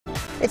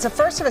It's a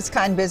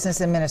first-of-its-kind business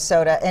in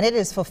Minnesota, and it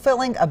is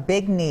fulfilling a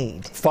big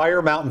need.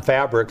 Fire Mountain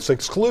Fabrics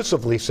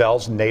exclusively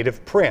sells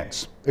native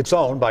prints. It's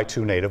owned by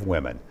two native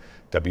women.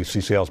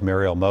 WCCO's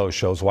Mariel Mose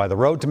shows why the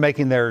road to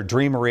making their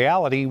dream a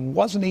reality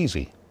wasn't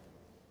easy.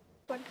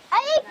 I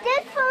like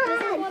this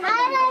one.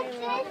 I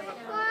like this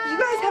one. You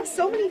guys have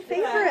so many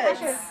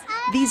favorites.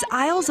 These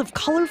aisles of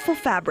colorful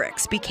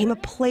fabrics became a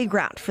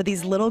playground for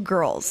these little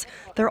girls.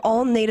 They're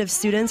all native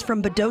students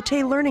from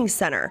Bedote Learning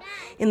Center.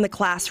 In the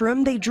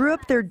classroom, they drew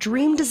up their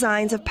dream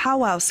designs of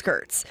powwow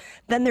skirts.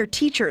 Then their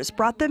teachers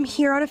brought them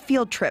here on a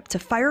field trip to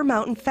Fire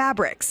Mountain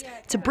Fabrics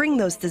to bring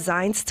those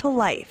designs to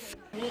life.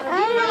 Oh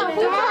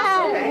my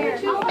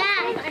God.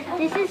 Dad,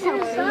 this is so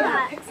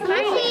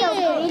sweet.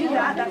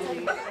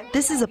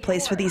 This is a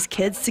place for these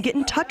kids to get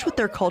in touch with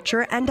their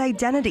culture and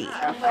identity.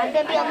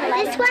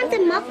 This one's a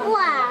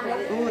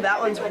makwa. Ooh, that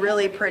one's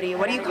really pretty.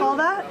 What do you call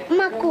that?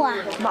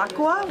 Makwa.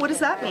 Makwa? What does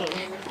that mean?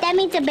 That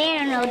means a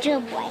bear in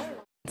Ojibwe.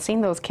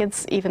 Seeing those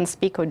kids even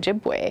speak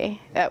Ojibwe,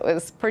 that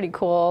was pretty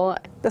cool.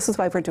 This is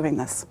why we're doing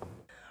this.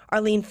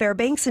 Arlene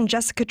Fairbanks and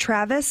Jessica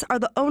Travis are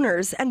the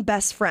owners and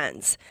best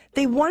friends.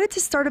 They wanted to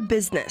start a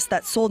business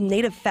that sold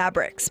native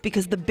fabrics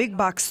because the big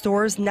box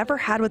stores never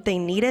had what they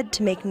needed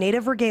to make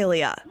native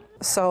regalia.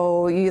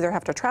 So you either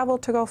have to travel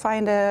to go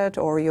find it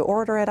or you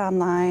order it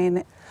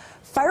online.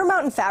 Fire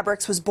Mountain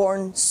Fabrics was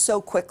born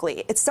so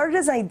quickly. It started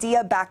as an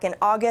idea back in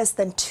August,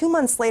 then 2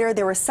 months later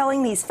they were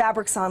selling these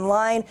fabrics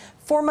online.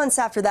 4 months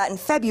after that, in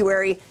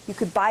February, you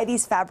could buy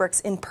these fabrics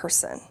in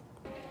person.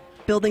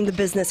 Building the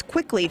business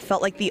quickly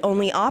felt like the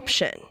only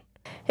option.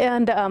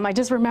 And I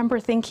just remember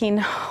thinking,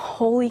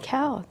 holy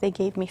cow, they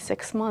gave me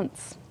 6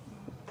 months.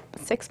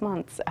 6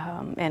 months,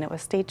 and it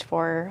was stage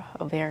 4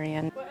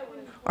 ovarian.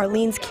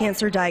 Arlene's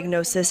cancer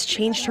diagnosis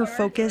changed her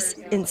focus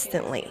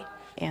instantly.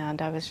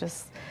 And I was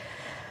just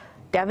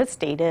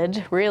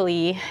devastated,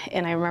 really.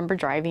 And I remember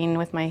driving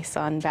with my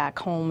son back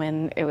home,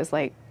 and it was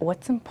like,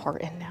 what's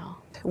important now?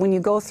 When you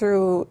go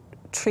through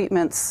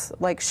treatments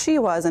like she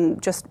was and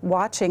just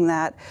watching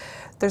that,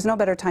 there's no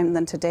better time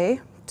than today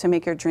to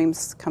make your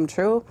dreams come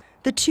true.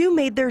 The two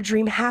made their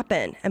dream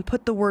happen and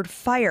put the word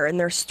fire in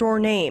their store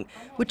name,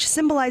 which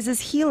symbolizes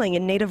healing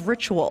in native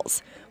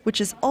rituals,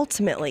 which is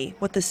ultimately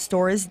what the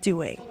store is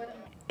doing.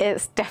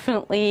 It's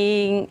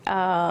definitely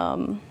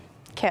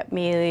kept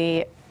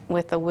me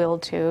with the will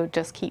to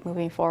just keep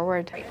moving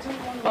forward.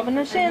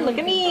 Look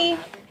at me.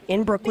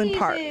 In Brooklyn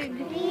Park.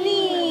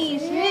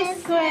 Knees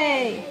this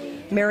way.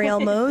 Mariel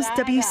Mose,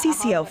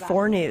 WCCO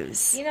 4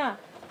 News.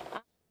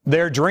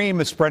 Their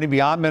dream is spreading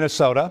beyond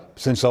Minnesota.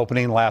 Since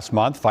opening last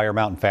month, Fire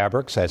Mountain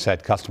Fabrics has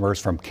had customers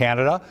from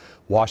Canada,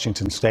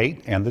 Washington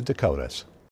State, and the Dakotas.